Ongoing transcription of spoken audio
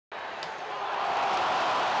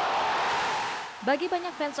Bagi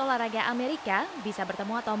banyak fans olahraga Amerika, bisa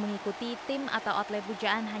bertemu atau mengikuti tim atau atlet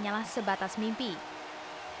pujaan hanyalah sebatas mimpi.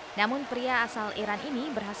 Namun pria asal Iran ini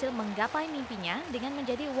berhasil menggapai mimpinya dengan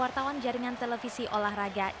menjadi wartawan jaringan televisi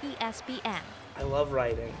olahraga ESPN. I love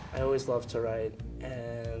writing. I always loved to write.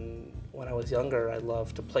 And when I was younger, I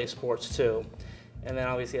loved to play sports too. And then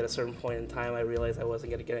obviously at a certain point in time, I realized I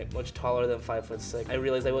wasn't going to get much taller than 5'6". I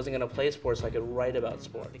realized I wasn't going to play sports, so I could write about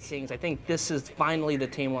sports. I think this is finally the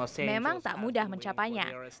team Los Angeles. Memang tak mudah mencapainya.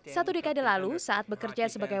 1 dekade lalu, saat bekerja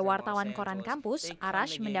sebagai wartawan koran kampus,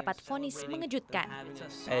 Arash mendapat vonis mengejutkan.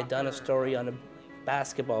 I had done a story on a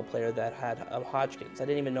basketball player that had Hodgkin's. I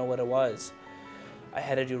didn't even know what it was. I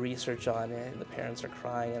had to do research on it, and the parents are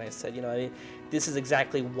crying, and I said, this is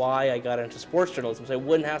exactly why I got into sports journalism, so I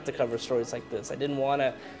wouldn't have to cover stories like this. I didn't want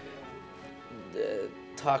to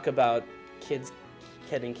talk about kids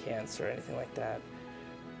getting cancer or anything like that.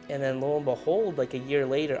 And then lo and behold, like a year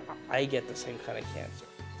later, I get the same kind of cancer.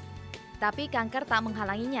 Tapi kanker tak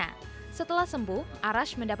menghalanginya. Setelah sembuh,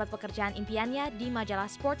 Arash mendapat pekerjaan impiannya di majalah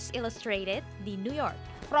Sports Illustrated di New York.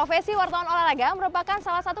 Profesi wartawan olahraga merupakan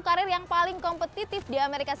salah satu karir yang paling kompetitif di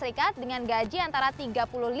Amerika Serikat dengan gaji antara $35.000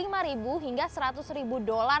 hingga $100.000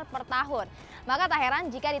 per tahun. Maka tak heran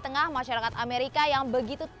jika di tengah masyarakat Amerika yang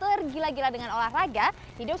begitu tergila-gila dengan olahraga,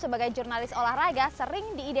 hidup sebagai jurnalis olahraga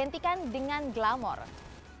sering diidentikan dengan glamor.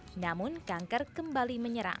 Namun kanker kembali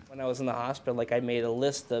menyerang. When I was in the hospital, I made a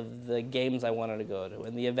list of the games I wanted to go to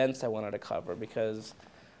and the events I wanted to cover because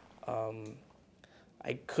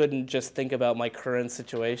I couldn't just think about my current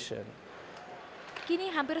situation.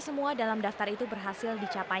 Kini hampir semua dalam daftar itu berhasil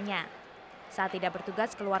dicapainya. Saat tidak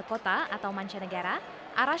bertugas keluar kota atau mancanegara,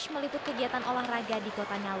 Arash meliput kegiatan olahraga di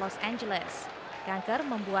kotanya Los Angeles. Kanker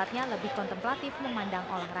membuatnya lebih kontemplatif memandang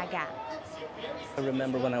olahraga. I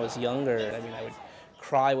remember when I was younger, I would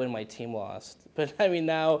cry when my team lost. But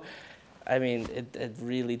now, it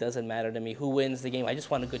really doesn't matter to me who wins the game. I just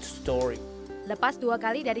want a good story. Lepas 2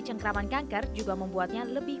 kali dari cengkraman kanker juga membuatnya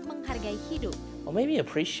lebih menghargai hidup. Well, maybe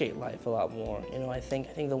appreciate life a lot more. I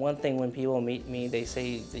think the one thing when people meet me, they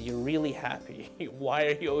say that you're really happy.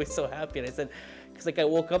 Why are you always so happy? And I said, because I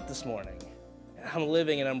woke up this morning. I'm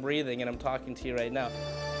living and I'm breathing and I'm talking to you right now.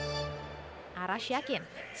 Arash yakin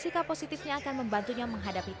sikap positifnya akan membantunya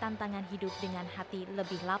menghadapi tantangan hidup dengan hati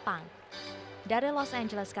lebih lapang. Dari Los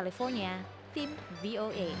Angeles, California, tim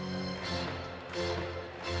VOA.